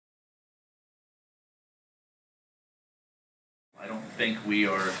I don't think we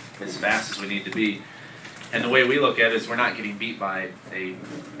are as fast as we need to be. And the way we look at it is we're not getting beat by a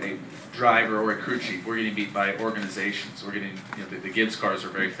driver or a crew chief. We're getting beat by organizations. We're getting, you know, the Gibbs cars are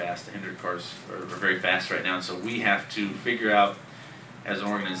very fast. The Hendrick cars are very fast right now. And so we have to figure out as an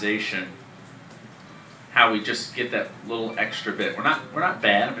organization how we just get that little extra bit. We're not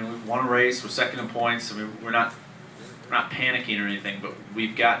bad. I mean, we've won a race. We're second in points. I mean, we're not panicking or anything, but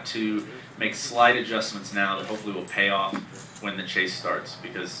we've got to make slight adjustments now that hopefully will pay off when the chase starts,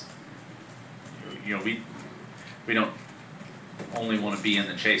 because you know we don't only want to be in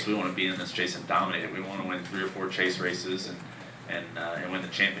the chase. We want to be in this chase and dominate it. We want to win 3 or 4 chase races and win the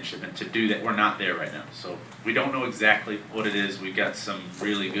championship. And to do that, we're not there right now. So we don't know exactly what it is. We've got some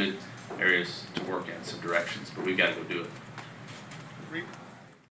really good areas to work in, some directions, but we've got to go do it.